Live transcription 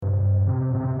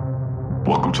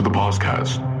Welcome to the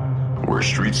podcast, where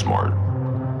street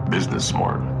smart, business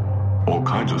smart, all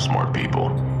kinds of smart people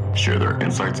share their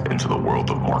insights into the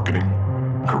world of marketing,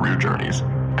 career journeys,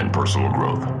 and personal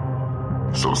growth.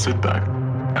 So sit back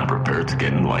and prepare to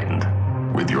get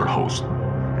enlightened with your host,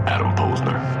 Adam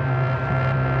Posner.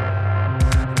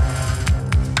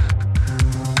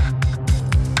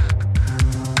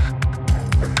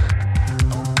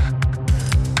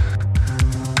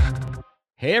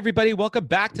 Hey, everybody. Welcome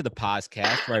back to the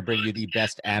podcast, where I bring you the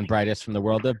best and brightest from the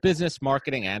world of business,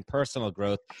 marketing, and personal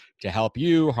growth to help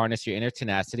you harness your inner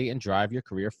tenacity and drive your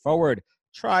career forward.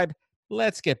 Tribe,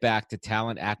 let's get back to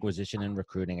talent acquisition and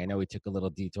recruiting. I know we took a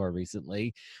little detour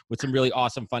recently with some really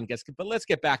awesome, fun guests, but let's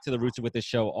get back to the roots of what this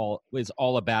show is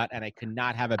all about, and I could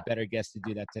not have a better guest to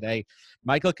do that today.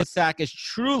 Michael Kascsak is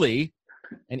truly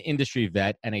an industry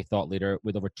vet and a thought leader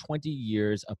with over 20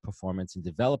 years of performance in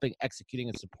developing, executing,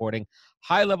 and supporting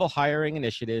high-level hiring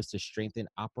initiatives to strengthen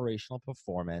operational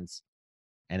performance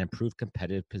and improve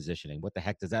competitive positioning. What the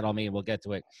heck does that all mean? We'll get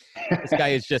to it. This guy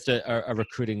is just a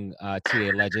recruiting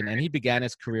TA legend, and he began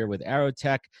his career with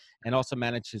Aerotech and also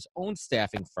managed his own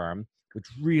staffing firm, which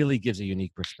really gives a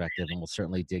unique perspective, and we'll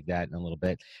certainly dig that in a little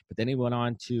bit. But then he went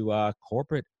on to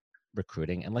corporate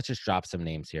recruiting, and let's just drop some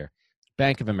names here.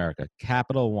 Bank of America,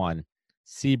 Capital One,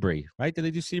 Seabury, right? Did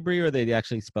they do Seabury, or did they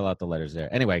actually spell out the letters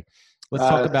there? Anyway, let's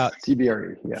talk about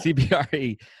CBRE. Yeah.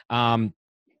 CBRE.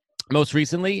 Most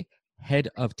recently, head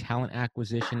of talent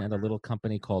acquisition at a little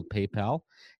company called PayPal.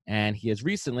 And he has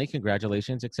recently,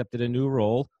 congratulations, accepted a new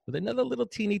role with another little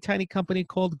teeny tiny company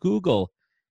called Google,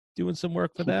 doing some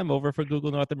work for them over for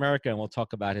Google North America. And we'll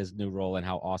talk about his new role and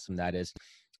how awesome that is.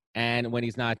 And when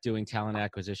he's not doing talent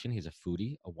acquisition, he's a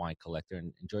foodie, a wine collector,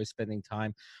 and enjoys spending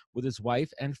time with his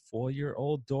wife and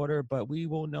 4-year-old daughter. But we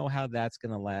won't know how that's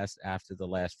going to last after the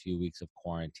last few weeks of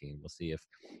quarantine. We'll see if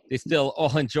they still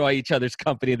all enjoy each other's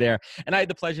company there. And I had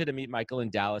the pleasure to meet Michael in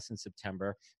Dallas in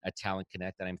September at Talent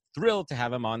Connect. And I'm thrilled to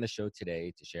have him on the show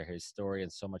today to share his story and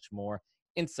so much more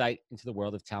insight into the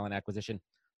world of talent acquisition.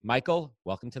 Michael,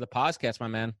 welcome to the podcast, my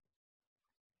man.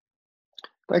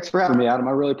 Thanks for having me, Adam.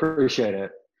 I really appreciate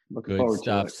it. Looking forward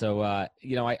stuff. to it. So, I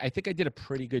think I did a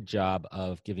pretty good job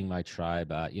of giving my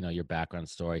tribe, your background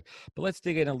story. But let's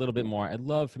dig in a little bit more. I'd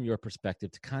love, from your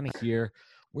perspective, to kind of hear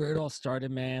where it all started,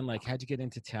 man. Like, how'd you get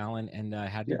into talent, and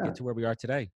how did you get to where we are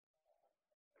today?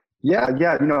 Yeah.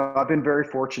 I've been very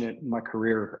fortunate in my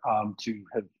career to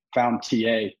have found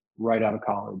TA right out of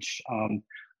college.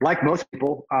 Like most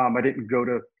people, I didn't go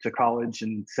to college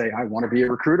and say I want to be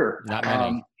a recruiter. Not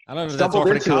many. I don't know if that's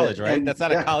offered in college, right? That's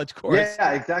not a college course.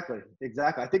 Yeah, exactly.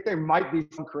 I think there might be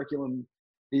some curriculum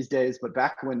these days, but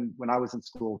back when I was in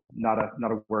school, not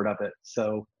a word of it.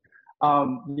 So, I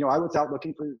was out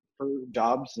looking for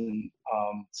jobs and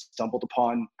stumbled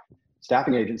upon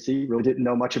staffing agency. Really didn't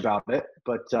know much about it,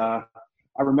 but I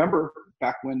remember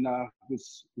back when I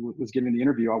was giving the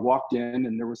interview, I walked in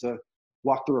and there was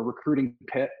walked through a recruiting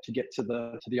pit to get to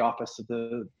the office of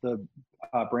the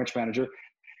branch manager.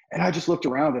 And I just looked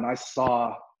around and I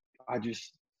saw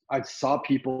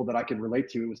people that I could relate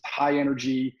to. It was high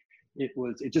energy.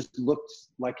 It just looked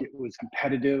like it was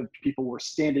competitive. People were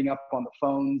standing up on the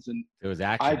phones, and it was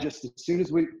action. as soon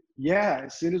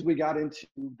as we got into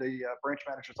the branch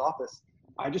manager's office,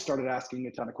 I just started asking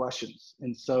a ton of questions.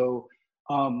 And so,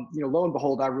 lo and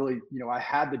behold, I really, I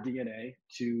had the DNA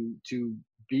to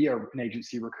be an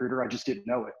agency recruiter. I just didn't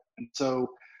know it. And so,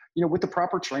 with the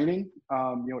proper training,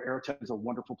 Aerotech is a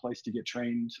wonderful place to get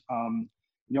trained.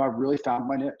 I really found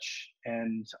my niche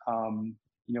and,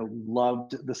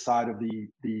 loved the side of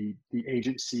the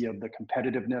agency, of the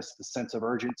competitiveness, the sense of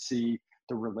urgency,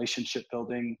 the relationship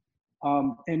building.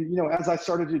 As I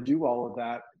started to do all of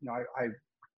that, I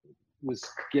was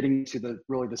getting to the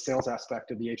sales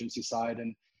aspect of the agency side.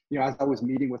 And, as I was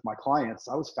meeting with my clients,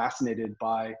 I was fascinated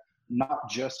by not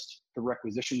just the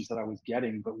requisitions that I was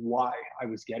getting, but why I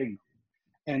was getting them.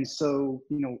 And so,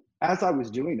 as I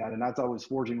was doing that, and as I was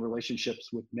forging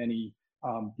relationships with many,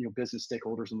 business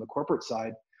stakeholders on the corporate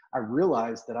side, I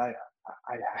realized that I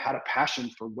had a passion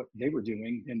for what they were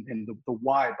doing and the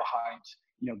why behind,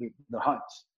 the hunt.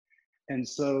 And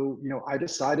so, I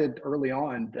decided early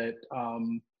on that,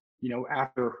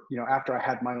 after I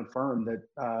had my own firm,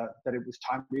 that it was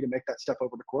time for me to make that step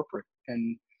over to corporate.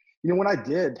 And when I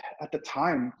did at the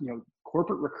time,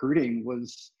 corporate recruiting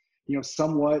was,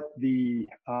 somewhat the,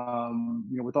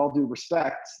 with all due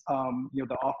respect,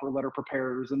 the offer letter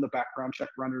preparers and the background check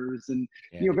runners and,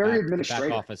 very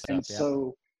administrative. Office stuff, and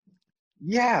so,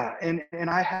 and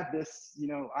I had this,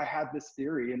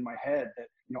 theory in my head that,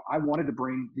 I wanted to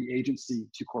bring the agency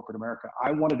to corporate America.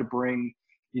 I wanted to bring,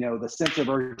 the sense of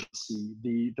urgency,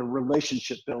 the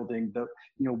relationship building,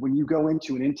 when you go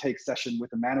into an intake session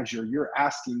with a manager, you're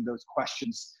asking those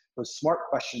questions, those smart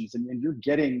questions, and you're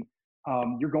getting,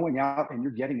 you're going out and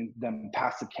you're getting them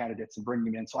passive candidates and bringing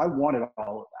them in. So I wanted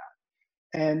all of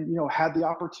that, and had the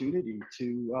opportunity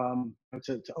to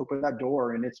open that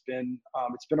door, and it's been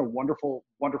a wonderful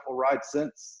ride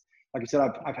since. Like I said,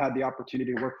 I've had the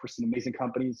opportunity to work for some amazing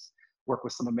companies, work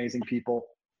with some amazing people.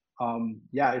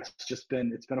 It's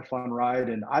been a fun ride,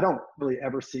 and I don't really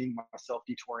ever see myself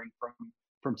detouring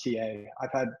from TA.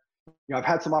 I've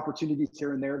had some opportunities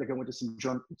here and there to go into some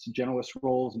generalist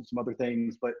roles and some other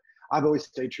things, but I've always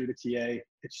stayed true to TA.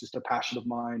 It's just a passion of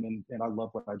mine, and I love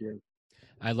what I do.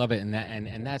 I love it,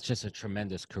 and that's just a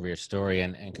tremendous career story.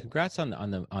 And congrats on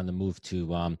the move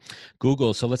to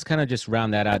Google. So let's kind of just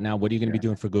round that out now. What are you going to be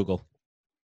doing for Google?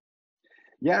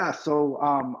 Yeah, so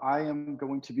I am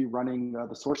going to be running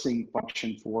the sourcing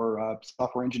function for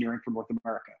software engineering for North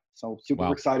America. So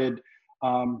super excited.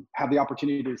 Have the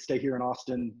opportunity to stay here in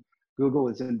Austin. Google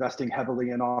is investing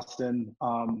heavily in Austin.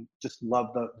 Just love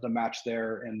the match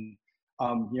there, and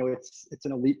it's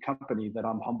an elite company that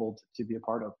I'm humbled to be a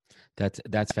part of.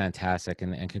 That's fantastic,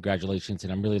 and congratulations.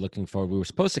 And I'm really looking forward. We were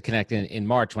supposed to connect in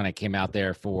March when I came out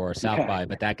there for South by,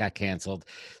 but that got canceled.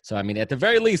 So I mean, at the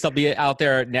very least, I'll be out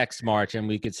there next March, and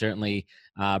we could certainly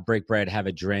break bread, have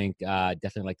a drink.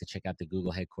 Definitely like to check out the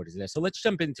Google headquarters there. So let's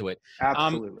jump into it.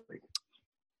 Absolutely.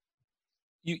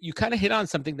 You kind of hit on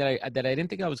something that I didn't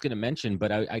think I was going to mention,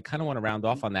 but I kind of want to round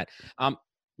off on that.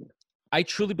 I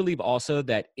truly believe also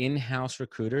that in-house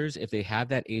recruiters, if they have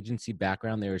that agency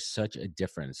background, there is such a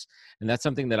difference. And that's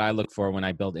something that I look for when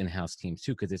I build in-house teams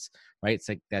too, because it's like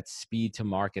that speed to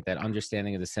market, that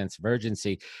understanding of the sense of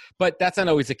urgency. But that's not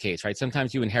always the case, right?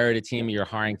 Sometimes you inherit a team, you're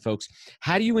hiring folks.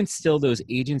 How do you instill those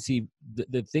agency,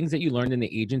 the things that you learned in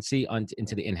the agency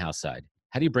into the in-house side?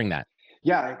 How do you bring that?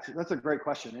 Yeah, that's a great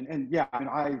question. And yeah,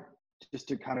 I mean, just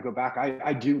to kind of go back,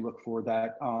 I do look for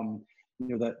that,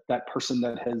 that person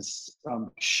that has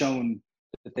shown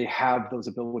that they have those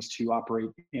abilities to operate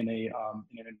in an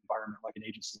environment like an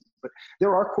agency. But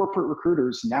there are corporate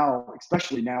recruiters now,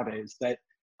 especially nowadays, that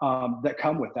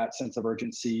come with that sense of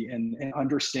urgency and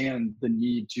understand the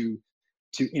need to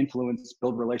influence,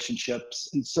 build relationships.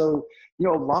 And so, a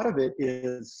lot of it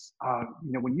is,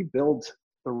 when you build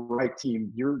the right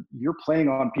team, you're playing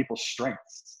on people's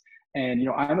strengths. And,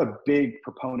 I'm a big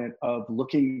proponent of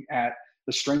looking at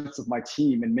the strengths of my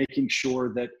team and making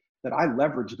sure that I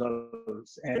leverage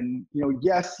those. And,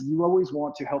 yes, you always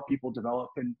want to help people develop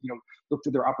and, look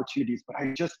through their opportunities, but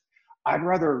I'd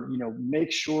rather,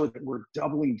 make sure that we're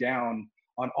doubling down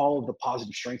on all of the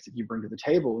positive strengths that you bring to the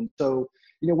table. And so,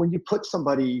 when you put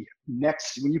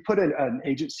an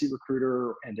agency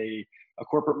recruiter and a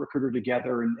corporate recruiter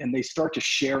together, and they start to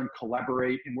share and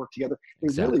collaborate and work together,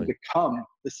 they really become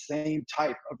the same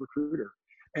type of recruiter.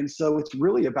 And so it's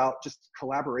really about just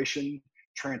collaboration,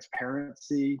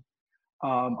 transparency.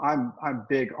 I'm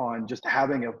big on just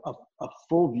having a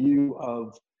full view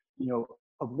of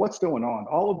what's going on,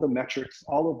 all of the metrics,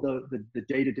 all of the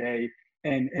day-to-day,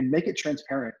 and make it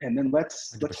transparent. And then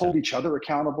let's hold each other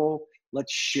accountable.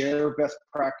 Let's share best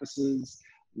practices.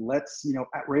 Let's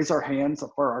raise our hands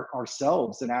for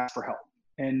ourselves and ask for help.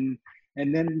 And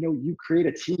then you create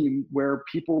a team where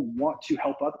people want to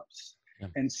help others. Yeah.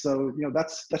 And so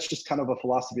that's just kind of a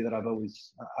philosophy that I've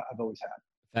always had.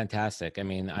 Fantastic. I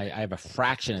mean, I have a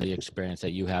fraction of the experience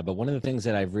that you have, but one of the things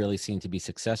that I've really seen to be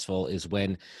successful is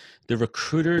when the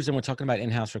recruiters, and we're talking about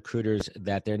in-house recruiters,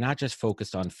 that they're not just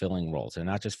focused on filling roles. They're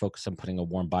not just focused on putting a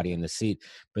warm body in the seat,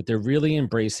 but they're really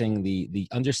embracing the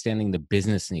understanding the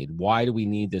business need. Why do we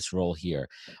need this role here?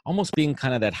 Almost being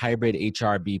kind of that hybrid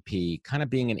HR BP, kind of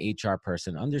being an HR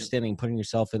person, understanding, putting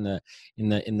yourself in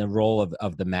the role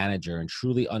of the manager and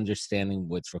truly understanding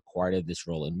what's required of this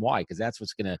role and why, because that's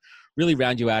what's going to really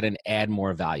round you out and add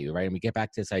more value, right? And we get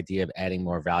back to this idea of adding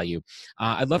more value.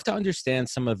 I'd love to understand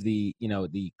some of the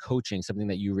coaching. Something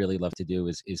that you really love to do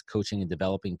is coaching and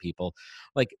developing people.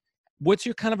 Like, what's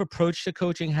your kind of approach to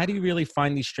coaching? How do you really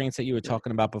find these strengths that you were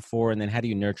talking about before, and then how do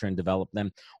you nurture and develop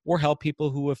them, or help people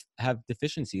who have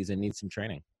deficiencies and need some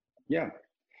training? Yeah.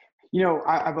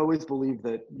 I've always believed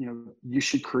that, you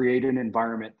should create an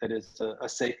environment that is a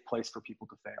safe place for people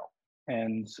to fail.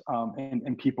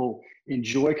 And people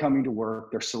enjoy coming to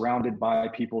work. They're surrounded by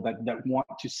people that want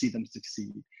to see them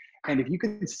succeed. And if you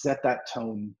can set that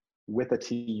tone with a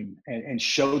team and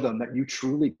show them that you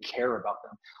truly care about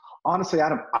them. Honestly,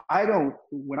 Adam,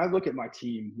 when I look at my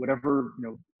team, whatever,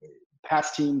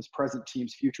 past teams, present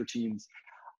teams, future teams,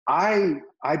 I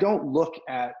don't look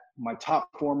at my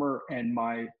top performer and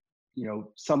my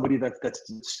somebody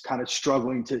that's kind of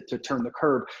struggling to turn the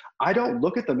curve, I don't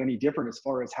look at them any different as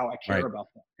far as how I care about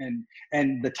them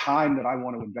and the time that I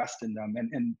want to invest in them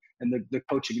and the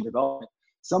coaching and development.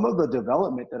 Some of the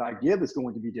development that I give is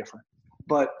going to be different,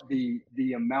 but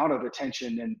the amount of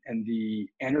attention and the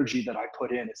energy that I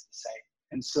put in is the same.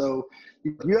 And so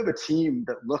if you have a team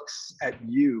that looks at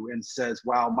you and says,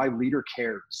 wow, my leader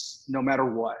cares no matter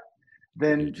what,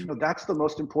 then that's the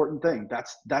most important thing.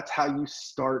 That's how you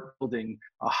start building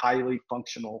a highly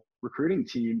functional recruiting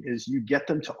team, is you get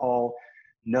them to all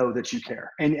know that you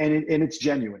care. And it's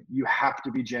genuine. You have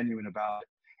to be genuine about it.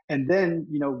 And then,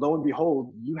 lo and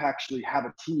behold, you actually have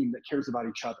a team that cares about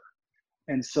each other.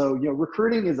 And so,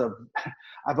 recruiting is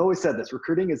I've always said this,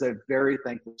 recruiting is a very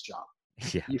thankless job.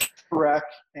 Yeah. You wreck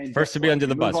and first to be under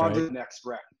the bus, move on right? to the next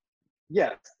wreck.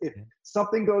 Yes. If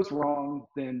something goes wrong,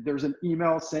 then there's an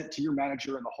email sent to your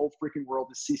manager and the whole freaking world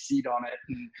is CC'd on it,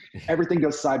 and everything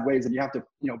goes sideways, and you have to,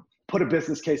 put a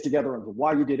business case together on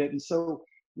why you did it. And so,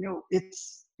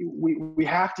 we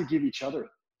have to give each other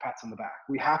pats on the back.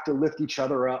 We have to lift each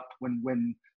other up when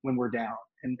we're down,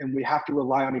 and we have to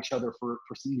rely on each other for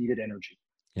some needed energy.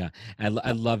 Yeah, I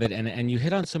love it. And you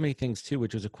hit on so many things too,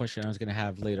 which was a question I was going to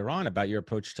have later on about your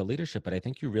approach to leadership. But I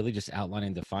think you really just outlined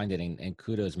and defined it, and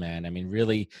kudos, man. I mean,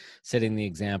 really setting the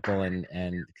example, and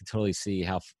can totally see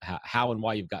how and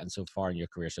why you've gotten so far in your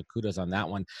career. So kudos on that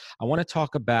one. I want to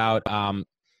talk about,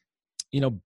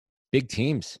 big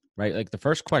teams, right? Like the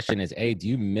first question is, do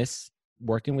you miss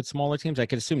working with smaller teams? I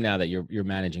could assume now that you're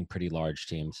managing pretty large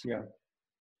teams.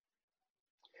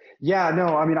 Yeah,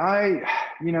 no, I mean, I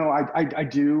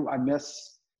do. I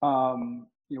miss,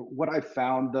 what I've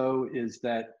found though is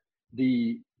that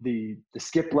the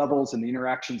skip levels and the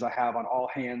interactions I have on all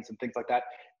hands and things like that,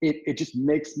 it just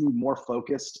makes me more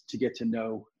focused to get to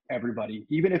know everybody,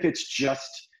 even if it's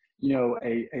just,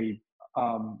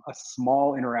 a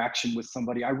small interaction with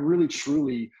somebody. I really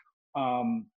truly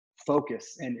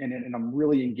focus and I'm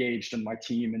really engaged in my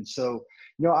team. And so,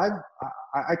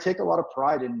 I take a lot of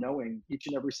pride in knowing each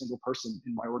and every single person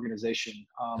in my organization,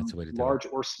 large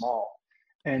or small.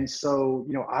 And so,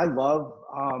 I love,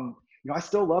 I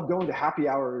still love going to happy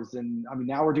hours. And I mean,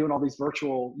 now we're doing all these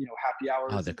virtual, happy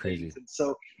hours. Oh, they're crazy. And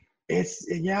so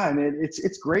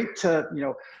it's great to,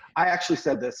 I actually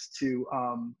said this to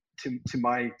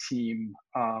my team,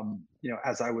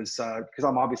 as I was, because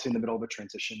I'm obviously in the middle of a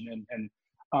transition, and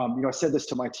I said this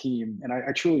to my team, and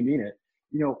I truly mean it.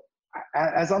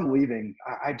 As I'm leaving,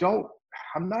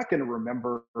 I'm not going to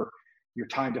remember your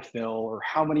time to fill or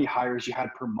how many hires you had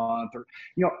per month, or,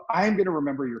 I'm going to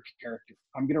remember your character.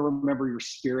 I'm going to remember your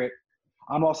spirit.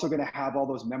 I'm also going to have all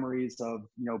those memories of,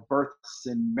 births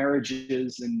and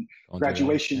marriages and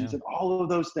graduations and all of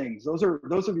those things. Those are,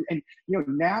 and,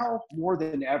 now more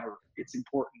than ever, it's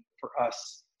important for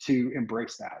us to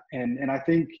embrace that. And I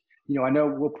think, I know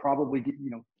we'll probably get,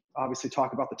 obviously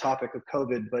talk about the topic of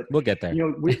COVID, but we'll get there.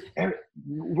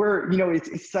 we're,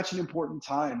 it's such an important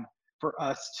time for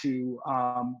us to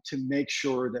make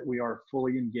sure that we are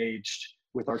fully engaged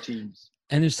with our teams.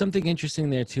 And there's something interesting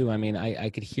there too. I mean, I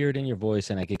could hear it in your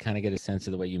voice, and I could kind of get a sense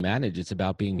of the way you manage. It's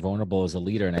about being vulnerable as a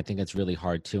leader. And I think it's really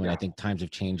hard too. And I think times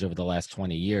have changed over the last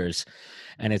 20 years.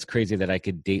 And it's crazy that I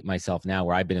could date myself now,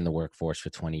 where I've been in the workforce for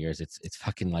 20 years. It's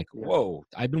fucking like, whoa,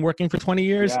 I've been working for 20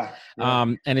 years.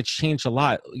 And it's changed a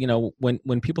lot.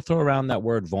 When people throw around that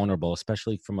word vulnerable,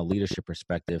 especially from a leadership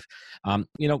perspective, how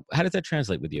does that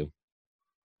translate with you?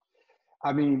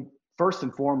 I mean, first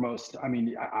and foremost, I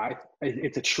mean,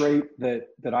 it's a trait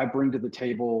that I bring to the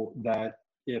table, that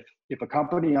if a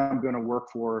company I'm going to work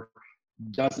for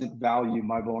doesn't value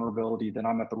my vulnerability, then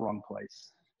I'm at the wrong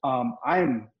place.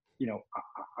 I'm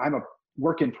a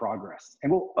work in progress,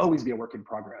 and will always be a work in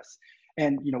progress.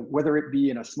 And, whether it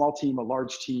be in a small team, a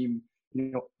large team,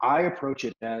 I approach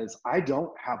it as, I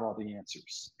don't have all the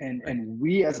answers, and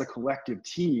we as a collective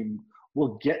team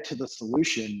will get to the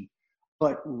solution.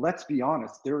 But let's be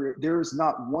honest, there's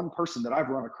not one person that I've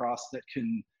run across that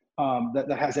can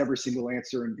that has every single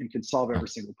answer and can solve every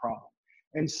single problem.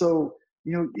 And so,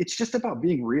 it's just about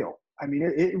being real. I mean,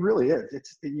 it really is.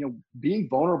 It's, being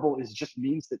vulnerable just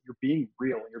means that you're being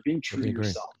real. You're being true to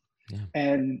yourself. Yeah.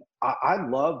 And I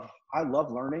love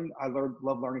learning. I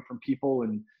love learning from people.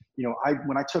 And,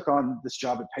 when I took on this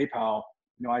job at PayPal,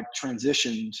 I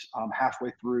transitioned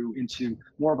halfway through into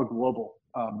more of a global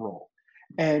role.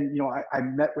 And, I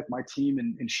met with my team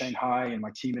in Shanghai and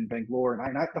my team in Bangalore.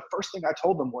 And the first thing I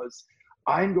told them was,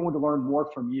 I'm going to learn more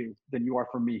from you than you are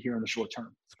from me here in the short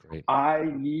term. That's great.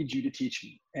 I need you to teach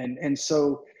me. And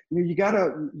so, you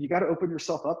gotta open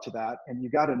yourself up to that. And you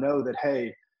gotta know that,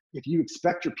 hey, if you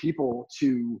expect your people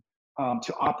to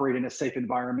to operate in a safe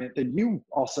environment, then you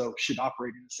also should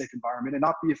operate in a safe environment and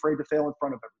not be afraid to fail in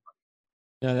front of everyone.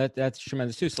 No, that's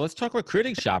tremendous too. So let's talk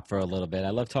recruiting shop for a little bit. I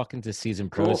love talking to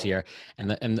seasoned pros here. And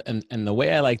the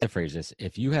way I like to phrase this,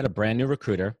 if you had a brand new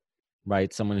recruiter,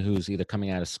 right, someone who's either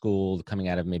coming out of school, coming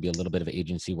out of maybe a little bit of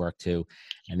agency work too,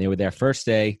 and they were there first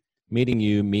day, meeting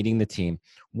you, meeting the team,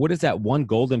 what is that one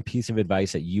golden piece of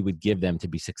advice that you would give them to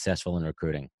be successful in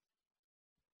recruiting?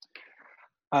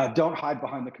 Don't hide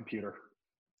behind the computer.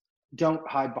 Don't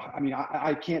hide behind. I mean,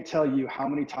 I can't tell you how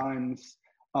many times,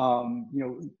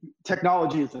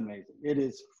 technology is amazing. It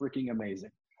is freaking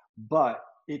amazing, but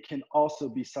it can also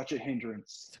be such a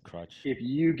hindrance It's a crutch. if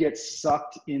you get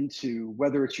sucked into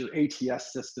whether it's your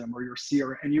ATS system or your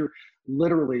CRM, and you're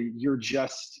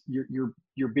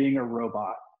being a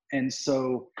robot. And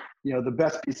so, the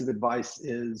best piece of advice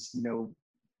is,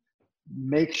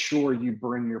 make sure you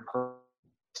bring your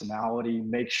personality,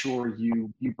 make sure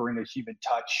you bring a human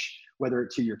touch, whether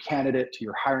it's to your candidate, to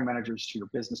your hiring managers, to your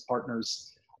business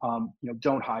partners.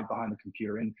 Don't hide behind the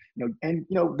computer. And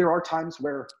there are times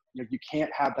where you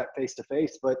can't have that face to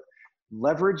face, but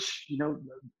leverage.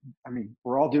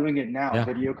 We're all doing it now, Yeah.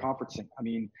 video conferencing.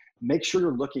 Make sure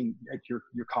you're looking at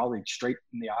your colleagues straight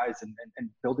in the eyes and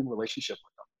building relationship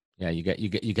with them. Yeah,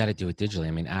 you got to do it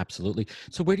digitally. Absolutely.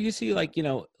 So where do you see,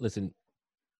 listen,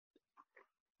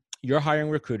 you're hiring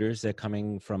recruiters. They're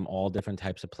coming from all different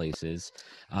types of places.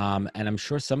 And I'm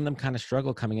sure some of them kind of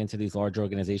struggle coming into these large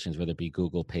organizations, whether it be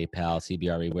Google, PayPal,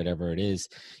 CBRE, whatever it is.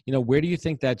 Where do you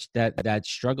think that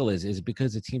struggle is? Is it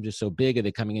because the teams are so big? Are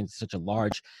they coming into such a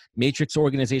large matrix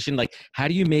organization? Like, how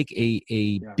do you make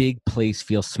a big place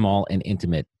feel small and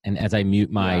intimate? And as I mute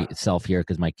myself here,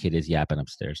 because my kid is yapping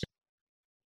upstairs.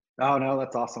 Oh, no,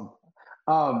 that's awesome.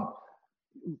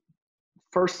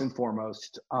 First and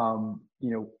foremost,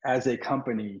 as a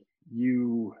company,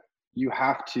 you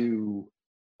have to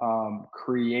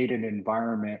create an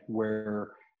environment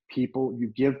where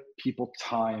you give people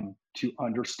time to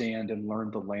understand and learn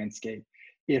the landscape.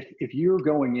 If you're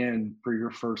going in for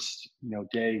your first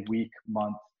day, week,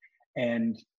 month,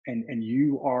 and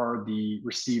you are the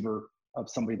receiver of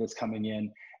somebody that's coming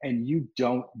in, and you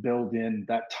don't build in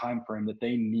that time frame that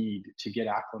they need to get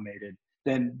acclimated,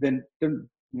 then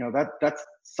that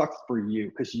sucks for you,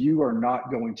 because you are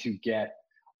not going to get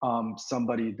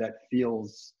somebody that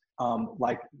feels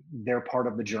like they're part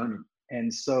of the journey.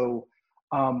 And so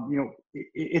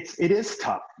it is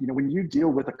tough when you deal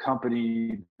with a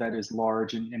company that is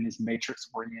large and is matrix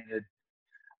oriented.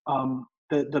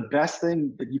 The best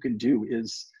thing that you can do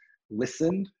is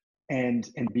listen and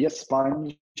be a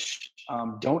sponge.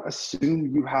 Don't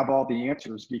assume you have all the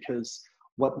answers, because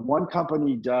what one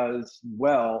company does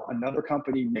well, another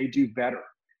company may do better.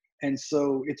 And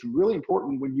so it's really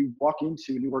important when you walk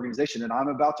into a new organization, and I'm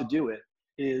about to do it,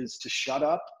 is to shut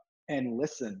up and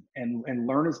listen and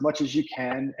learn as much as you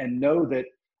can, and know that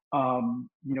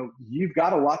you've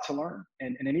got a lot to learn.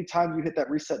 And anytime you hit that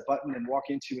reset button and walk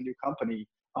into a new company,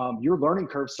 your learning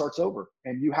curve starts over,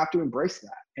 and you have to embrace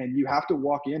that. And you have to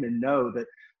walk in and know that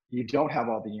you don't have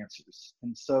all the answers.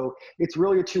 And so it's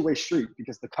really a two-way street,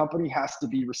 because the company has to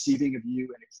be receiving of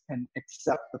you and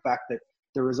accept the fact that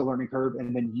there is a learning curve.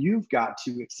 And then you've got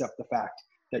to accept the fact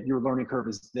that your learning curve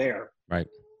is there. Right.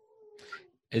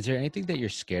 Is there anything that you're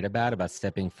scared about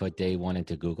stepping foot day one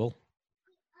into Google?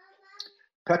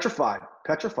 Petrified.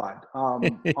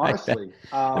 Honestly.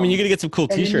 you're going to get some cool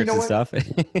t-shirts and stuff.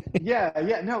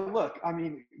 Yeah. No, look,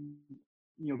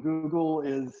 Google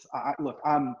is,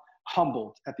 I'm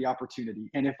humbled at the opportunity.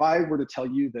 And if I were to tell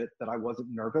you that I wasn't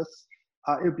nervous,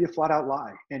 it would be a flat out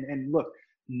lie. And look,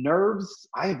 nerves,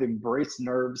 I have embraced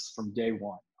nerves from day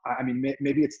one.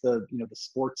 Maybe it's the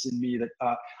sports in me that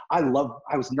I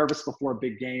was nervous before a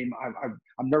big game.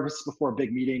 I'm nervous before a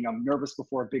big meeting. I'm nervous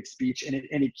before a big speech, and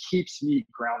it keeps me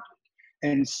grounded.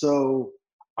 And so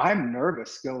I'm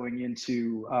nervous going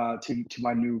into to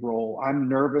my new role. I'm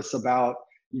nervous about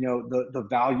the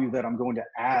value that I'm going to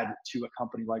add to a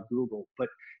company like Google. But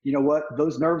you know what?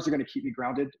 Those nerves are going to keep me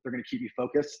grounded. They're going to keep me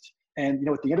focused. And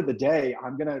at the end of the day,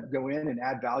 I'm going to go in and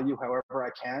add value however I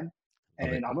can,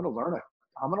 and I'm going to learn it.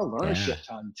 I'm going to learn a shit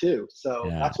ton too. So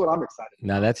that's what I'm excited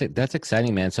about. No, that's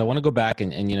exciting, man. So I want to go back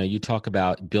and you talk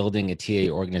about building a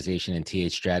TA organization and TA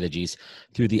strategies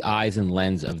through the eyes and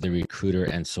lens of the recruiter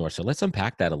and source. So let's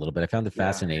unpack that a little bit. I found it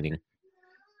fascinating.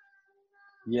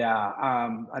 Yeah.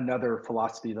 Another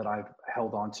philosophy that I've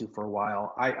held on to for a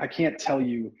while. I can't tell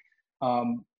you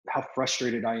how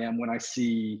frustrated I am when I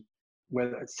see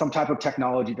some type of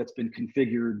technology that's been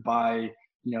configured by,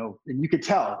 and you could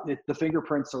tell the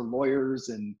fingerprints are lawyers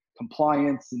and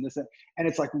compliance and this, and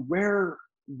it's like, where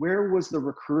where was the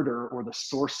recruiter or the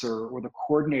sourcer or the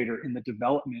coordinator in the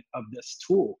development of this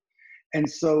tool? And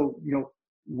so,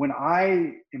 when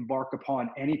I embark upon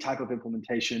any type of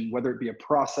implementation, whether it be a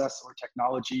process or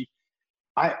technology,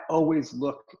 I always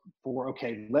look for,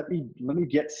 okay, let me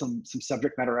get some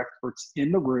subject matter experts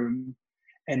in the room,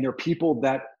 and they're people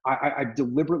that I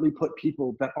deliberately put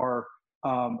people that are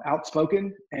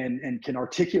outspoken and can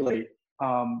articulate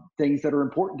things that are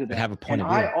important to them. Have a point and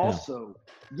of view. I also,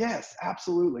 yes,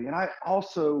 absolutely. And I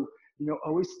also,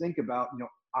 always think about,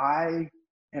 I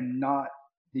am not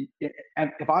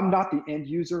and if I'm not the end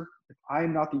user, if I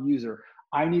am not the user,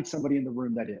 I need somebody in the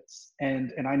room that is,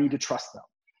 and I need to trust them.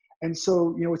 And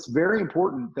so, it's very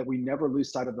important that we never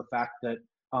lose sight of the fact that,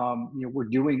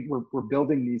 we're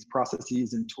building these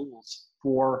processes and tools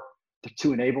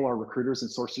to enable our recruiters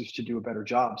and sourcers to do a better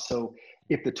job. So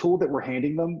if the tool that we're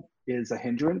handing them is a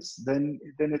hindrance, then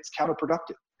it's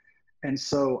counterproductive. And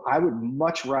so I would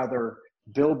much rather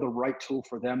build the right tool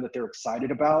for them that they're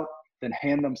excited about than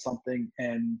hand them something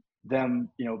and them,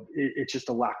 it's just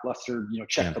a lackluster,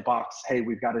 check the box. Hey,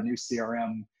 we've got a new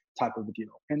CRM type of a deal.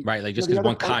 And right. Like just because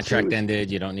one contract ended,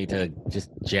 you don't need to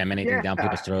just jam anything down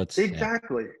people's throats.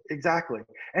 Exactly.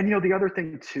 And the other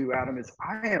thing too, Adam, is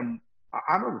I'm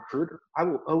a recruiter. I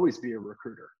will always be a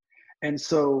recruiter. And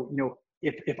so,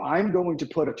 if I'm going to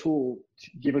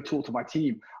give a tool to my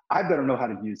team, I better know how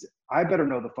to use it. I better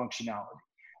know the functionality.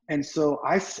 And so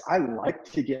I like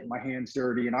to get my hands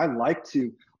dirty, and I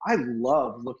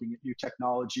love looking at new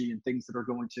technology and things that are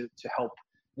going to help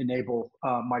enable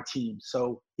my team.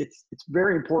 So it's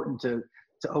very important to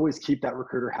always keep that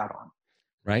recruiter hat on.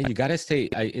 Right. You got to stay,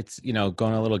 it's,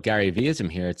 going a little Gary Vee-ism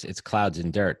here. It's clouds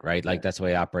and dirt, right? Like that's the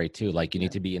way I operate too. Like you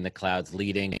need to be in the clouds,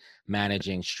 leading,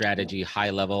 managing, strategy, high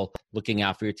level, looking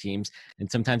out for your teams.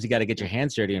 And sometimes you got to get your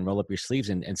hands dirty and roll up your sleeves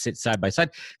and sit side by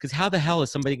side. Because how the hell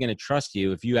is somebody going to trust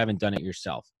you if you haven't done it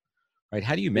yourself? Right?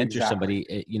 How do you mentor somebody,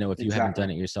 if you haven't done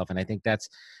it yourself? And I think that's,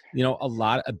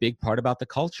 a big part about the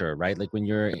culture, right? Like when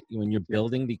you're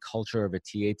building the culture of a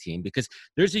TA team, because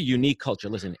there's a unique culture.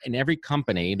 Listen, in every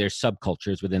company, there's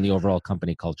subcultures within the overall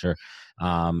company culture,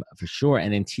 for sure.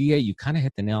 And in TA, you kind of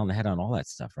hit the nail on the head on all that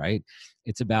stuff, right?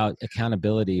 It's about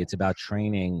accountability. It's about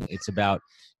training. It's about,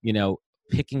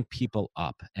 picking people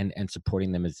up and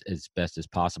supporting them as best as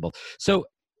possible. So,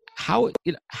 how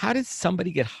does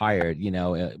somebody get hired?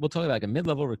 We'll talk about like a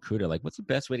mid-level recruiter. Like, what's the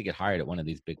best way to get hired at one of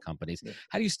these big companies? Yeah.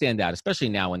 How do you stand out, especially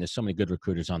now when there's so many good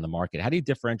recruiters on the market? How do you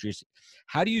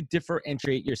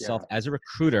differentiate yourself as a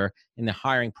recruiter in the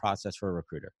hiring process for a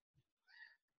recruiter?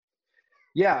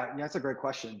 Yeah, that's a great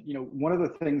question. One of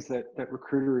the things that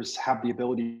recruiters have the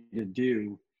ability to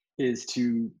do is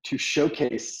to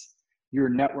showcase your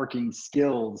networking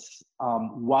skills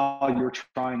while you're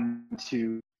trying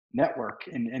to network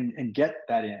and get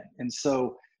that in. And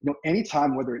so,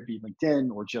 anytime, whether it be LinkedIn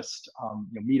or just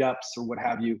meetups or what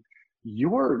have you,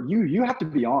 you have to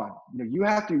be on.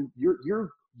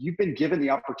 You've been given the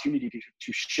opportunity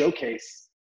to showcase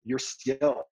your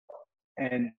skill,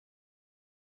 and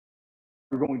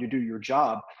you're going to do your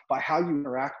job by how you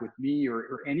interact with me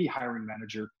or any hiring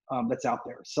manager that's out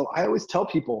there. So I always tell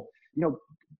people,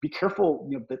 be careful,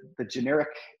 the generic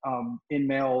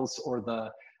in-mails or the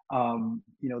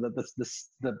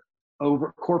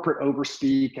corporate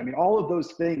overspeak. I mean, all of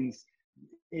those things,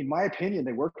 in my opinion,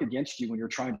 they work against you when you're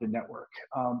trying to network.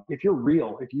 If you're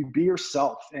real, if you be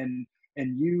yourself and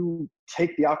you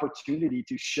take the opportunity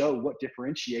to show what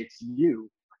differentiates you,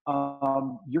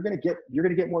 you're going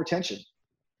to get more attention.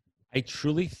 I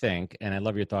truly think, and I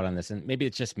love your thought on this, and maybe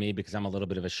it's just me because I'm a little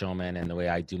bit of a showman and the way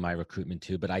I do my recruitment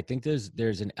too, but I think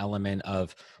there's an element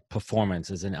of performance,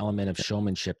 there's an element of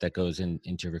showmanship that goes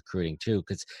into recruiting too,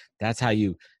 because that's how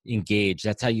you engage,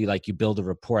 that's how you build a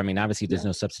rapport. I mean, obviously there's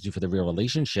no substitute for the real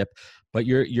relationship, but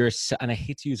you're, and I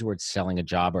hate to use the word selling a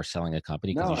job or selling a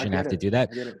company because you shouldn't have to do that,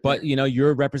 but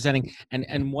you're representing,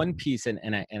 and one piece, and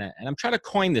I'm trying to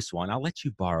coin this one, I'll let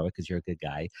you borrow it because you're a good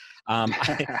guy.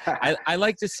 I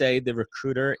like to say the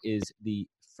recruiter is the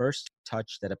first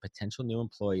touch that a potential new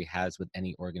employee has with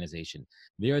any organization.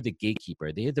 They are the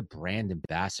gatekeeper. They are the brand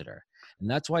ambassador. And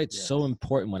that's why it's so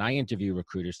important when I interview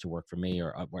recruiters to work for me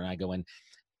or when I go in,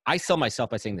 I sell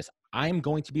myself by saying this: I'm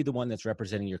going to be the one that's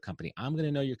representing your company. I'm going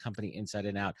to know your company inside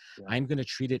and out. Yeah. I'm going to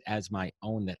treat it as my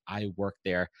own, that I work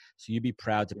there. So you be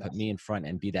proud to put me in front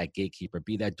and be that gatekeeper,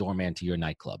 be that doorman to your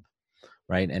nightclub.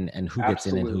 Right. And who gets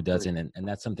in and who doesn't. And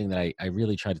that's something that I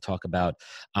really try to talk about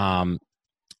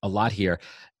a lot here.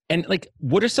 And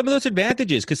what are some of those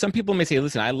advantages? Because some people may say,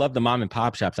 listen, I love the mom and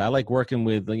pop shops. I like working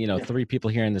with, 3 people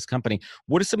here in this company.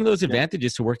 What are some of those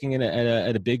advantages to working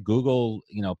at a big Google,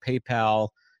 PayPal,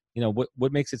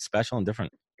 What makes it special and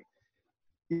different?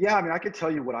 Yeah, I mean, I could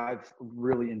tell you what I've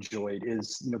really enjoyed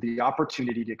is, the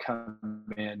opportunity to come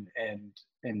in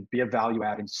and be a value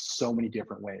add in so many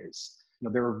different ways.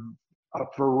 There are a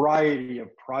variety of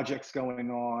projects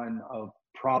going on, of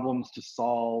problems to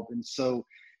solve. And so,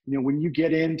 when you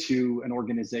get into an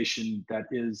organization that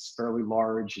is fairly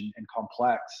large and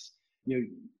complex,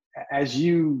 as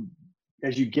you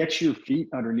as you get your feet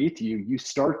underneath you, you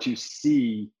start to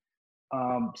see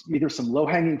either some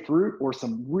low-hanging fruit or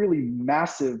some really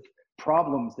massive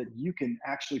problems that you can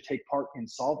actually take part in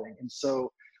solving. And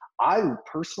so I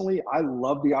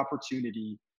love the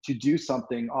opportunity to do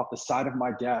something off the side of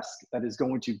my desk that is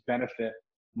going to benefit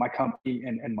my company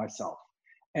and myself.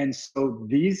 And so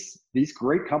these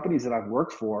great companies that I've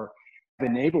worked for have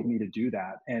enabled me to do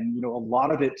that. And, a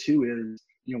lot of it too is,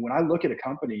 when I look at a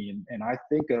company and I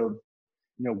think of,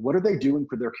 what are they doing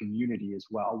for their community as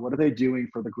well? What are they doing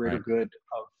for the greater good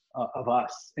of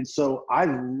us? And so I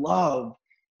love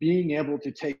being able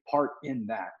to take part in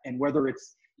that. And whether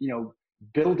it's,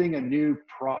 building a new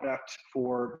product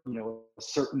for, a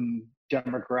certain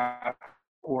demographic,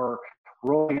 or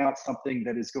rolling out something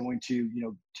that is going to,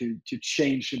 to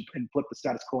change and flip the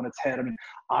status quo on its head. I mean,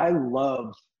 I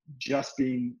love just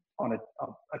being on a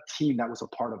team that was a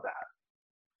part of that.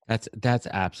 That's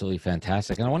absolutely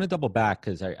fantastic. And I want to double back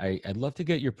because I'd love to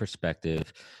get your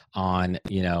perspective on,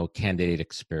 candidate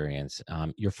experience,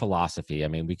 your philosophy. I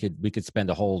mean, we could spend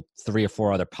a whole 3 or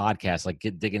 4 other podcasts, like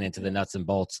digging into the nuts and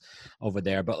bolts over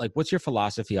there. But like, what's your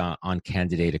philosophy on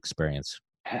candidate experience?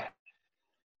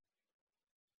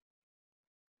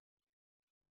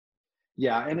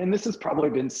 Yeah. And this has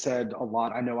probably been said a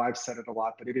lot. I know I've said it a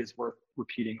lot, but it is worth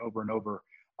repeating over and over.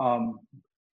 Um,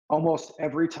 Almost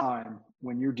every time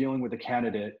when you're dealing with a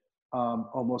candidate, I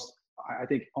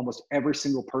think almost every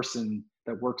single person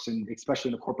that works in, especially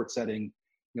in a corporate setting,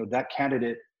 that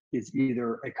candidate is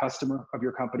either a customer of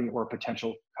your company or a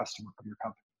potential customer of your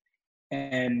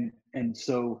company. And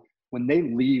so when they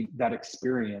leave that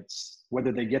experience,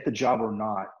 whether they get the job or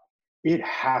not, it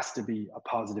has to be a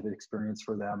positive experience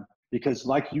for them. Because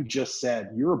like you just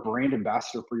said, you're a brand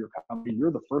ambassador for your company.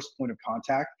 You're the first point of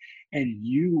contact, and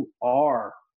you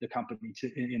are the company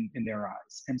in their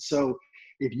eyes. And so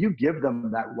if you give them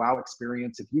that wow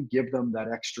experience, if you give them that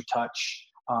extra touch,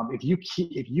 if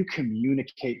you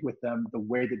communicate with them the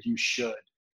way that you should,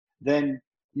 then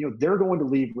they're going to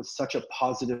leave with such a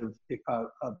positive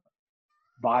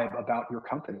vibe about your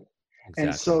company. Exactly.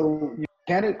 And so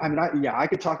I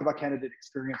could talk about candidate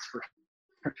experience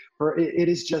for it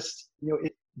is just,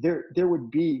 there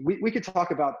would be, we could talk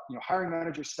about, hiring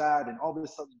manager stat and all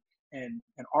this and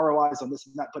ROIs on this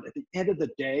and that, but at the end of the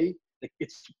day,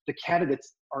 it's the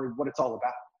candidates are what it's all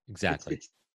about. Exactly. It's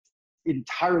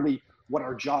entirely what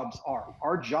our jobs are.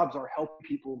 Our jobs are helping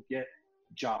people get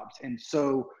jobs. And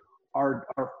so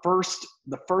the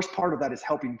first part of that is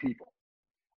helping people.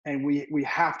 And we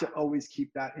have to always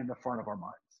keep that in the front of our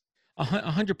minds.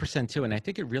 100% too. And I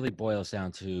think it really boils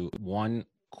down to one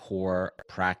core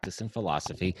practice and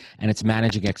philosophy, and it's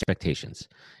managing expectations.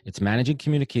 It's managing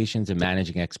communications and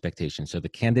managing expectations. So the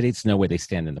candidates know where they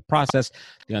stand in the process.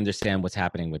 They understand what's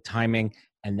happening with timing,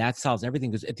 and that solves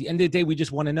everything. Because at the end of the day, we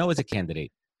just want to know as a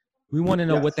candidate, we want to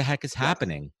know what the heck is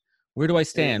happening. Where do I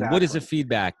stand? Exactly. What is the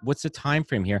feedback? What's the time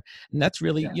frame here? And that's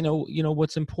really,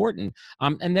 what's important.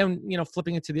 And then,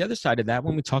 flipping it to the other side of that,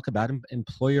 when we talk about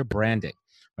employer branding,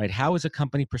 right? How is a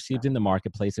company perceived in the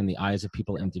marketplace in the eyes of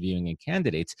people interviewing and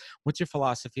candidates? What's your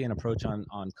philosophy and approach on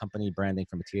company branding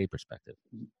from a TA perspective?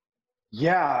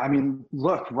 Yeah, I mean,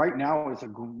 look, right now is a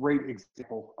great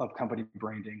example of company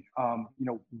branding.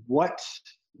 What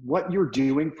you're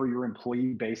doing for your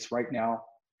employee base right now,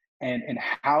 and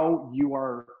how you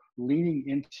are leaning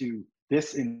into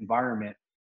this environment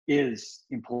is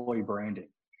employee branding.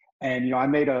 And I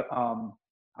made a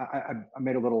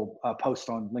little post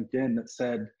on LinkedIn that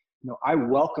said, I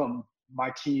welcome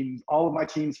my team, all of my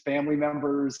team's family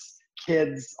members,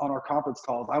 kids on our conference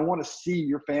calls. I want to see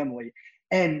your family.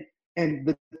 And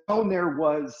the tone there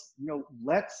was,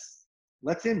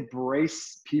 let's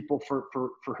embrace people for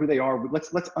who they are.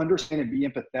 Let's understand and be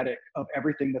empathetic of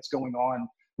everything that's going on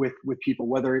with people,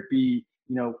 whether it be,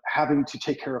 having to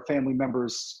take care of family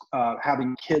members,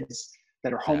 having kids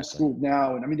that are homeschooled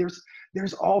now. And I mean,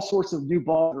 there's all sorts of new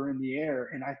balls that are in the air.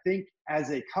 And I think as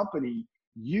a company,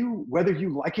 whether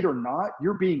you like it or not,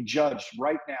 you're being judged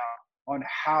right now on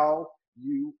how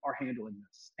you are handling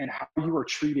this and how you are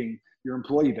treating your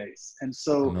employee base. And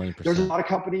so there's a 1,000,000%. lot of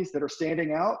companies that are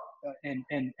standing out, and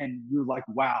you're like,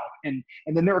 wow. And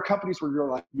then there are companies where you're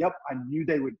like, yep, I knew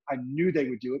they would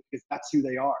do it because that's who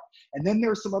they are. And then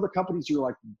there's some other companies you're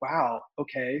like, wow,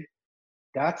 okay,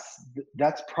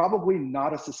 that's probably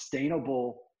not a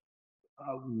sustainable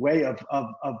way of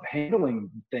handling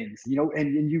things,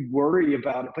 and you worry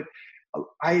about it. But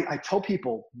I tell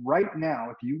people right now,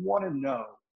 if you want to know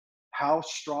how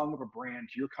strong of a brand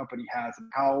your company has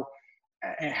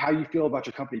and how you feel about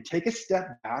your company, take a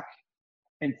step back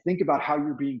and think about how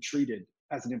you're being treated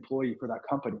as an employee for that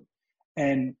company,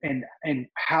 and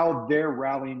how they're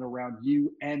rallying around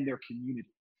you and their community.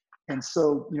 And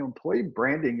so, employee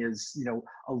branding is,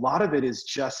 a lot of it is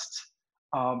just,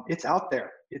 it's out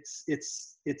there.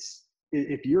 It's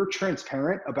if you're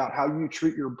transparent about how you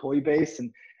treat your employee base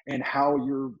and how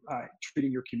you're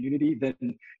treating your community, then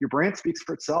your brand speaks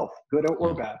for itself, good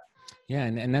or bad. Yeah,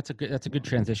 and that's a good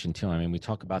transition too. I mean, we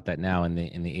talk about that now in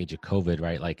the age of COVID,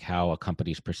 right? Like how a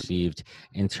company's perceived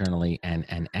internally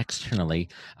and externally.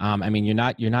 I mean, you're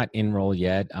not in role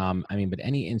yet. I mean, but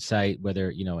any insight, whether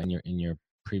in your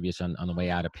previous on the way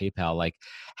out of PayPal, like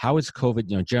how is COVID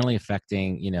generally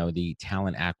affecting the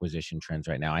talent acquisition trends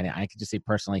right now? I could just say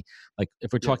personally, like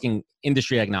if we're talking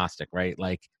industry agnostic, right?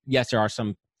 Like yes, there are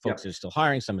some folks that are still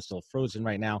hiring, some are still frozen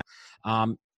right now.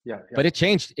 But it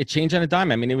changed on a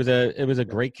dime. I mean, it was a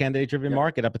great candidate driven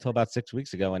market up until about 6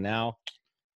 weeks ago, and now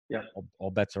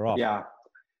all bets are off.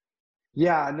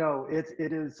 No,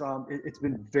 it is. It's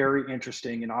been very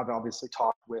interesting, and I've obviously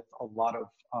talked with a lot of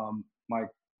my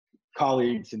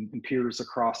colleagues and peers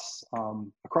across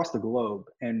the globe,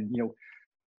 and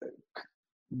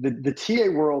the TA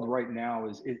world right now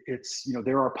it's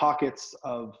there are pockets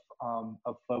of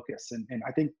focus, and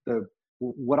I think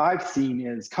what I've seen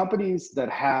is companies that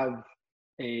have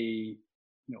a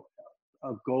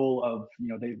goal of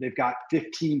they've got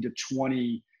 15 to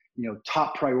 20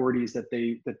 top priorities that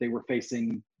they were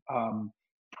facing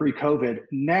pre-COVID,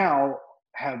 now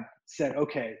have said,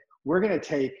 okay, we're going to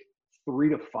take 3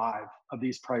 to 5 of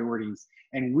these priorities,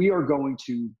 and we are going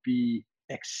to be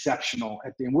exceptional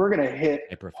at them. We're going to hit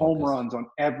home runs on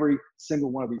every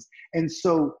single one of these. And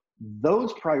so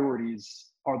those priorities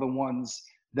are the ones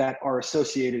that are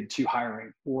associated to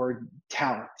hiring or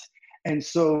talent. And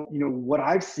so, what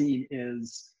I've seen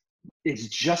is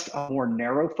just a more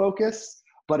narrow focus,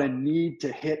 but a need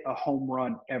to hit a home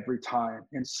run every time.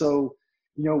 And so,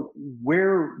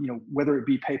 whether it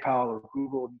be PayPal or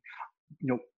Google,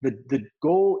 the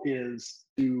goal is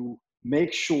to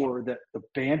make sure that the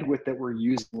bandwidth that we're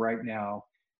using right now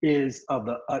is of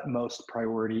the utmost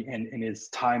priority and is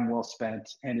time well spent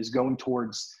and is going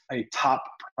towards a top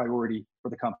priority for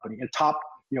the company, a top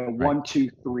 1, 2,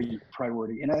 3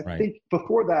 priority. And I think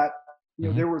before that,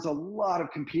 there was a lot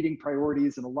of competing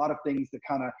priorities and a lot of things that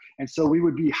and so we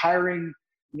would be hiring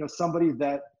somebody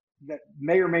that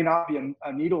may or may not be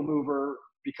a needle mover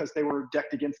because they were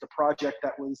decked against a project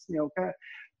that was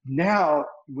now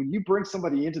when you bring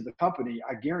somebody into the company,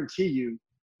 I guarantee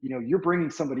you're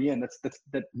bringing somebody in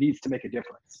that needs to make a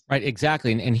difference. Right,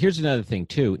 exactly. And here's another thing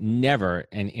too. Never,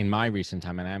 and in my recent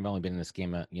time, and I've only been in this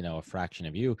game, a fraction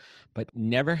of you, but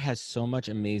never has so much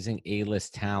amazing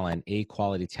A-list talent,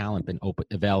 A-quality talent been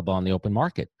available on the open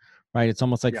market. Right. It's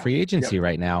almost like free agency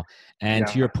right now. And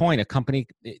to your point, a company,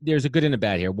 there's a good and a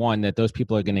bad here. One, that those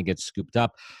people are going to get scooped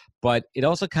up, but it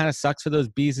also kind of sucks for those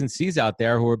B's and C's out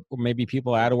there who are maybe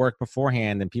people out of work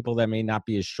beforehand and people that may not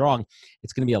be as strong.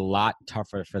 It's going to be a lot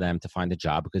tougher for them to find a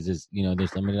job because there's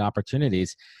limited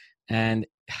opportunities, and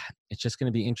it's just going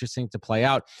to be interesting to play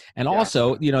out. And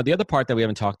also, the other part that we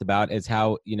haven't talked about is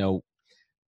how,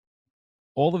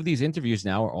 all of these interviews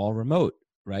now are all remote.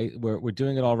 Right. We're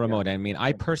doing it all remote. I mean,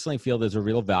 I personally feel there's a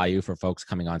real value for folks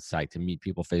coming on site to meet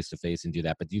people face to face and do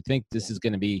that. But do you think this is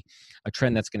going to be a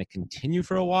trend that's going to continue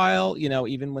for a while,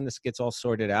 even when this gets all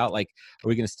sorted out? Like, are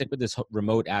we going to stick with this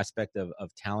remote aspect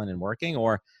of talent and working,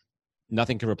 or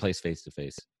nothing can replace face to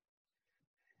face?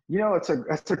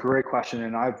 It's a great question.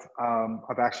 And I've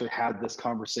actually had this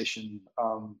conversation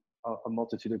a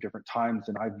multitude of different times,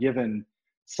 and I've given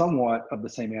somewhat of the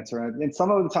same answer. And some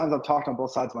of the times I've talked on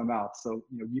both sides of my mouth. So,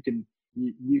 you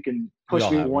can push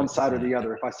me one side or the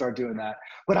other if I start doing that.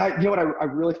 But I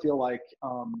really feel like,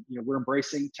 we're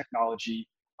embracing technology.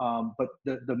 But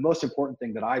the most important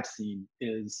thing that I've seen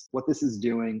is what this is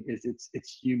doing is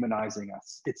it's humanizing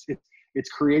us. It's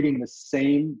creating the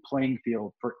same playing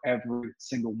field for every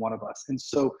single one of us. And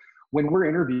so when we're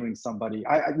interviewing somebody,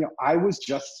 I went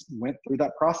through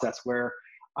that process where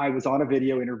I was on a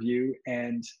video interview,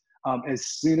 and as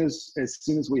soon as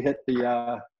we hit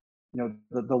the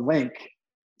link,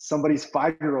 somebody's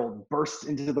 5-year-old burst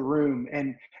into the room,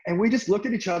 and we just looked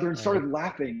at each other and started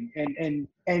laughing, and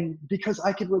because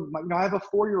I could, I have a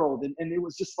 4-year-old, and it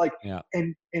was just like,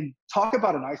 and talk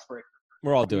about an icebreaker.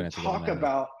 We're all doing it together. Talk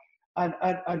about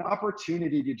an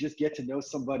opportunity to just get to know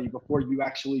somebody before you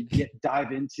actually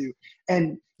dive into,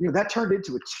 and that turned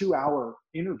into a 2-hour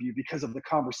interview because of the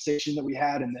conversation that we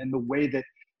had and the way that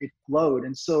it flowed.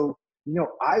 And so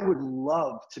I would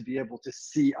love to be able to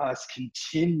see us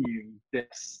continue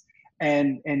this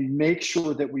and make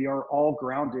sure that we are all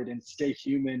grounded and stay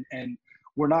human, and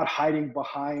we're not hiding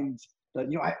behind the,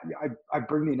 I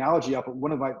bring the analogy up, but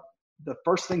one of the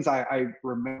first things I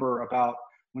remember about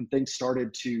when things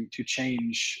started to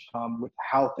change with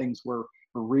how things were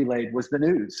relayed was the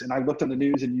news. And I looked on the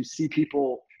news, and you see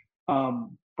people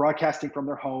broadcasting from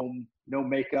their home, no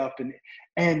makeup,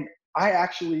 and I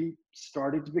actually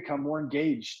started to become more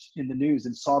engaged in the news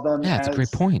and saw them that's a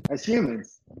great point. as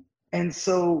humans. And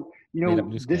so,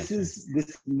 this is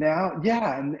now,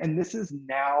 and this is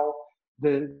now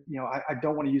the, I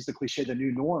don't want to use the cliche, the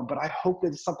new norm, but I hope that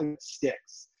it's something that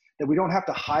sticks, that we don't have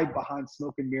to hide behind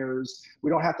smoke and mirrors.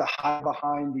 We don't have to hide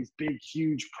behind these big,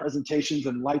 huge presentations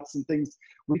and lights and things.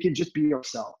 We can just be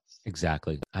ourselves.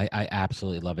 Exactly. I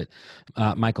absolutely love it.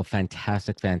 Michael,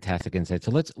 fantastic insight. So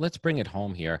let's bring it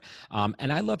home here.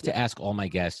 And I love to ask all my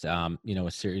guests, a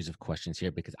series of questions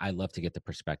here, because I love to get the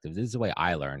perspective. This is the way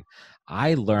I learn.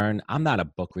 I'm not a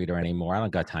book reader anymore. I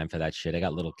don't got time for that shit. I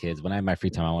got little kids. When I have my free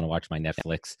time, I want to watch my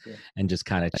Netflix and just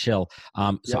kind of chill.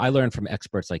 So I learn from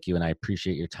experts like you, and I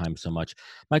appreciate your time so much.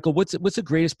 Michael, what's the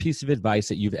greatest piece of advice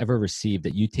that you've ever received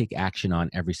that you take action on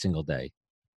every single day?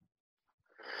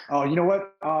 Oh, you know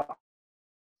what?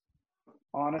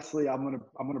 Honestly, I'm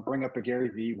gonna bring up a Gary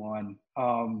Vee one.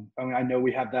 I know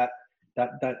we have that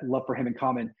love for him in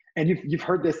common, and you've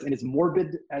heard this, and as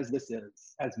morbid as this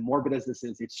is,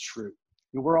 it's true.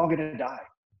 We're all gonna die,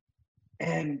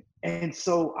 and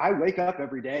so I wake up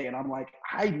every day, and I'm like,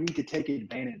 I need to take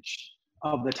advantage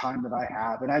of the time that I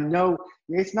have, and I know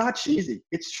it's not cheesy.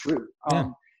 It's true.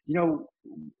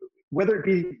 Whether it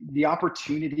be the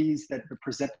opportunities that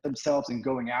present themselves and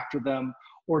going after them,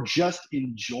 or just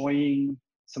enjoying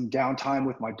some downtime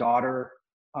with my daughter.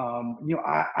 I want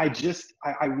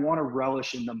to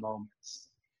relish in the moments,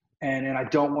 and I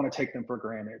don't want to take them for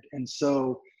granted. And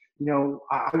so,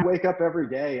 I wake up every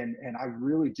day, and I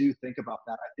really do think about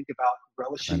that. I think about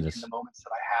relishing in the moments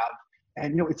that I have.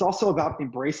 And, it's also about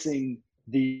embracing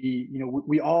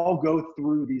we all go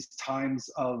through these times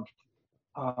of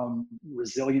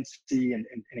resiliency and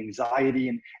anxiety,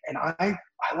 and I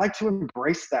like to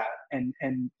embrace that, and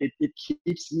it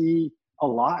keeps me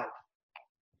alive.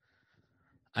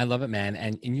 I love it, man.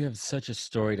 And you have such a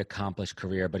storied, accomplished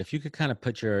career, but if you could kind of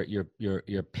put your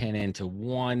pin into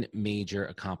one major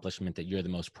accomplishment that you're the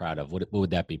most proud of, what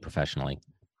would that be professionally?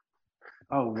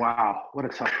 Oh, wow. What a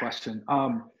tough question.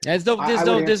 There's no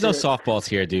softballs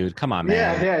here, dude. Come on,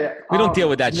 man. Yeah. We don't deal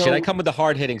with that shit. I come with the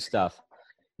hard hitting stuff.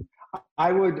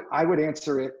 I would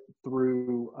answer it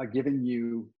through giving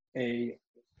you a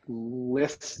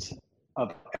list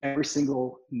of every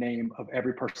single name of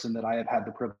every person that I have had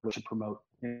the privilege to promote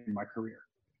in my career.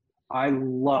 I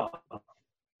love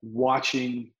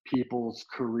watching people's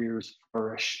careers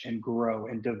flourish and grow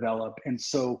and develop. And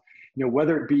so,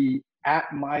 whether it be at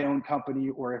my own company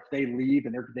or if they leave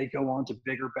and they go on to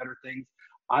bigger, better things,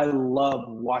 I love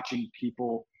watching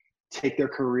people take their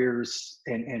careers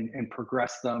and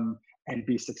progress them and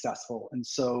be successful. And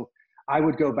so I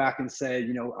would go back and say,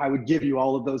 I would give you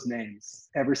all of those names,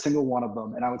 every single one of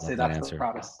them. And I would say that's the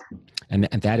proudest. And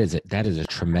that is a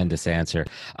tremendous answer.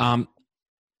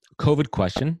 COVID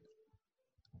question,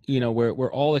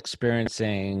 we're all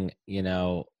experiencing,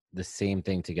 the same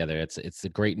thing together. It's a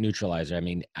great neutralizer. I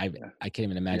mean, I can't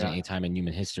even imagine any time in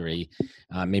human history,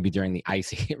 maybe during the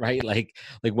ice age, right? Like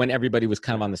when everybody was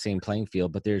kind of on the same playing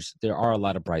field, but there are a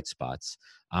lot of bright spots.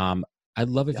 I'd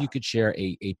love if you could share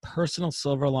a personal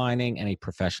silver lining and a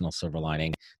professional silver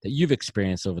lining that you've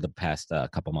experienced over the past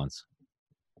couple months.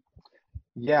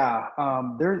 Yeah,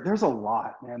 there's a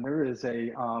lot, man. There is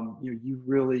you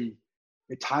really,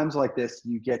 at times like this,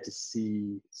 you get to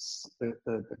see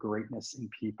the greatness in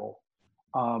people.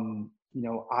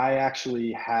 I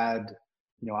actually had,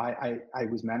 I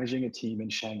was managing a team in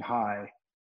Shanghai,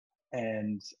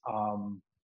 and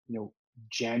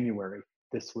January,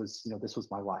 this was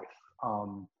my life.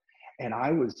 And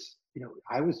I was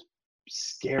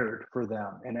scared for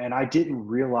them, and I didn't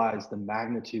realize the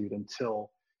magnitude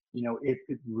until it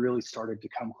really started to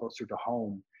come closer to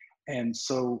home. And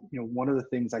so one of the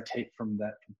things I take from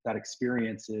that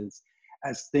experience is,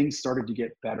 as things started to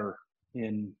get better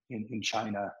in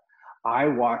China, I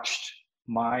watched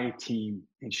my team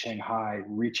in Shanghai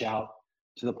reach out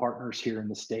to the partners here in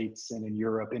the States and in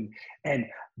Europe, and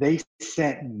they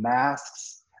sent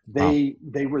masks. They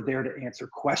were there to answer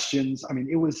questions. I mean,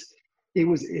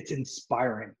 it's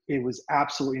inspiring. It was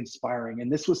absolutely inspiring,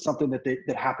 and this was something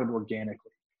that happened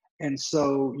organically. And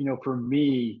so, for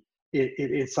me,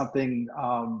 it's something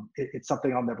it's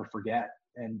something I'll never forget.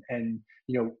 And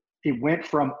it went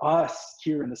from us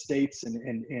here in the States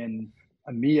and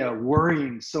EMEA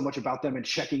worrying so much about them and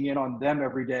checking in on them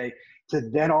every day, to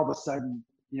then all of a sudden,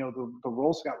 the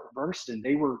roles got reversed, and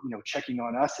they were, checking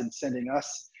on us and sending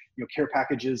us, care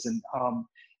packages. And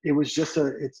it was just like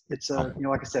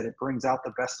I said, it brings out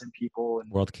the best in people.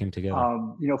 And world came together.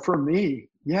 For me,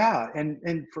 yeah.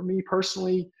 And for me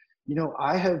personally,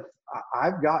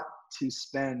 I've got to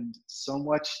spend so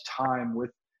much time with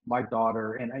my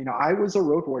daughter. And, I was a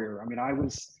road warrior. I mean, I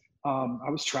was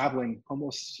traveling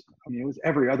almost, it was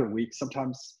every other week,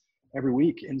 sometimes every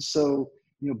week. And so,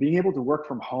 being able to work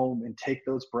from home and take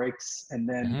those breaks, and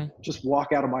then just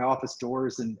walk out of my office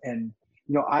doors and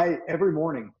every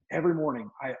morning,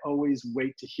 I always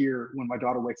wait to hear when my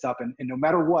daughter wakes up, and no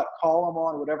matter what call I'm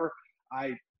on, whatever,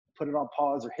 I put it on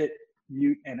pause or hit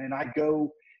mute. And then I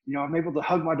go, I'm able to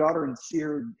hug my daughter and see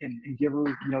her and give her,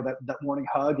 that morning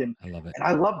hug. And I love it. And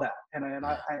I love that.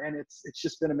 And it's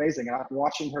just been amazing. And I'm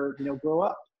watching her, grow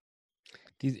up.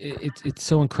 It's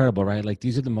so incredible, right? Like,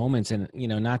 these are the moments, and,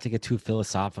 not to get too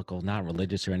philosophical, not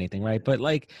religious or anything, right? But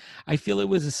like, I feel it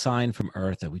was a sign from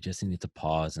Earth that we just need to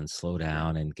pause and slow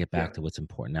down and get back to what's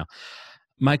important now.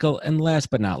 Michael, and last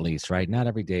but not least, right? Not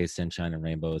every day is sunshine and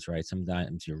rainbows, right?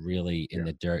 Sometimes you're really in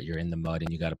the dirt, you're in the mud,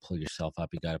 and you got to pull yourself up.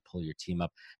 You got to pull your team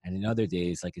up. And in other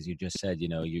days, like as you just said,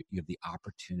 you have the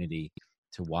opportunity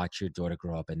to watch your daughter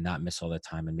grow up and not miss all that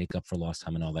time and make up for lost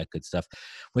time and all that good stuff.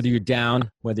 Whether you're down,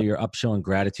 whether you're up, showing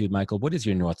gratitude, Michael, what is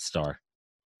your North Star?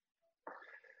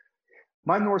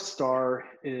 My North Star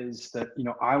is that,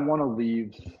 I want to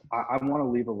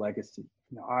leave a legacy.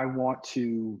 I want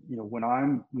to, when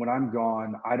I'm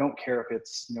gone, I don't care if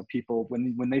it's, people,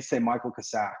 when they say Michael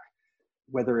Kascsak,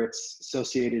 whether it's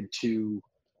associated to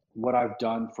what I've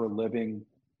done for a living,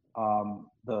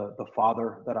 the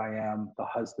father that I am, the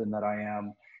husband that I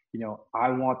am, I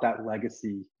want that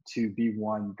legacy to be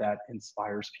one that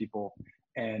inspires people,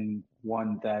 and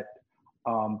one that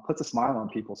puts a smile on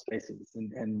people's faces.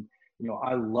 And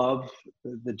I love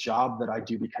the job that I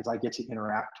do because I get to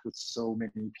interact with so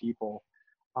many people.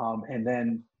 And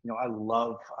then, I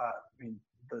love,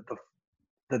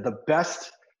 the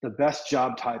best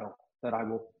job title that I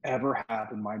will ever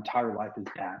have in my entire life is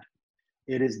dad.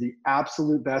 It is the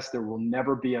absolute best. There will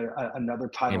never be another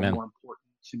title Amen. more important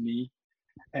to me.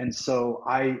 And so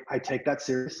I take that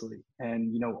seriously.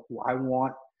 And, I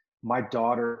want my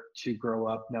daughter to grow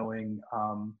up knowing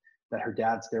that her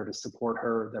dad's there to support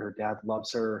her, that her dad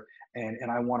loves her, and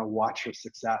I want to watch her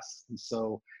success. And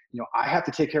so, I have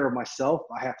to take care of myself.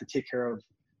 I have to take care of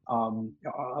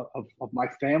my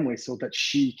family so that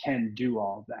she can do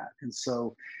all of that. And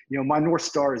so, my North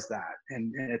Star is that,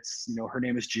 and it's, her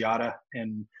name is Giada,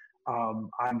 and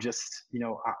I'm just,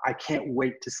 I can't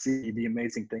wait to see the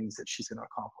amazing things that she's going to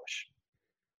accomplish.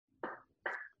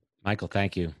 Michael,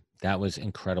 thank you. That was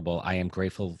incredible. I am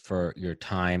grateful for your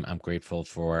time. I'm grateful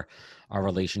for our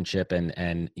relationship. And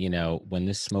when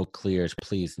this smoke clears,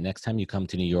 please, next time you come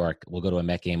to New York, we'll go to a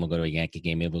Met game. We'll go to a Yankee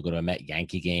game. Maybe we'll go to a Met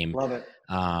Yankee game. Love it.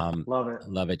 Love it.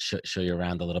 Love it. Show you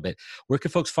around a little bit. Where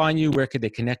could folks find you? Where could they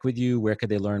connect with you? Where could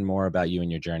they learn more about you and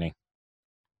your journey?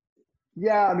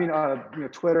 Yeah, I mean,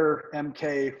 Twitter,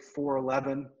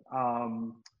 MK411.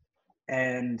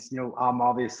 And, I'm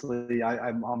obviously,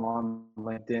 I'm on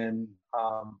LinkedIn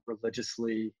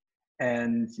religiously.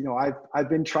 And, I've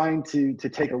been trying to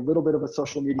take a little bit of a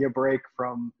social media break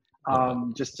from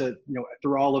just to,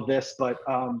 through all of this. But,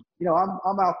 I'm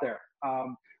out there.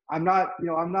 I'm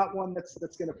not one that's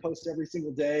going to post every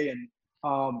single day. And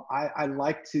I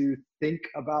like to think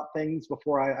about things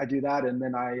before I do that. And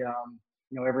then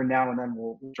every now and then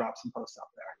we'll drop some posts out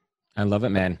there. I love it,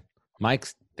 man. Mike,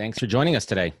 thanks for joining us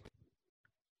today.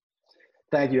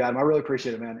 Thank you, Adam. I really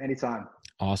appreciate it, man. Anytime.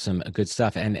 Awesome. Good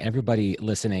stuff. And everybody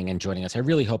listening and joining us, I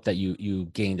really hope that you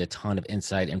gained a ton of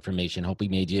insight information. Hope we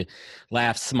made you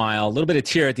laugh, smile, a little bit of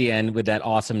tear at the end with that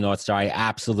awesome North Star. I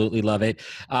absolutely love it.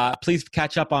 Please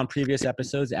catch up on previous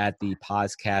episodes at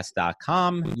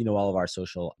thepodcast.com. All of our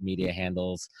social media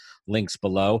handles, links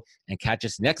below, and catch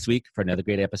us next week for another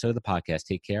great episode of the podcast.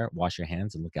 Take care, wash your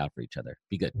hands, and look out for each other.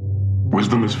 Be good.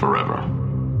 Wisdom is forever,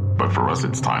 but for us,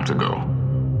 it's time to go.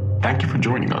 Thank you for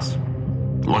joining us.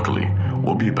 Luckily,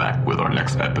 we'll be back with our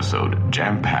next episode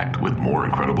jam-packed with more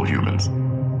incredible humans.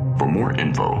 For more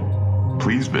info,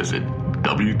 please visit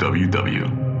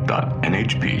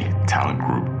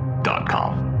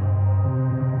www.nhptalentgroup.com.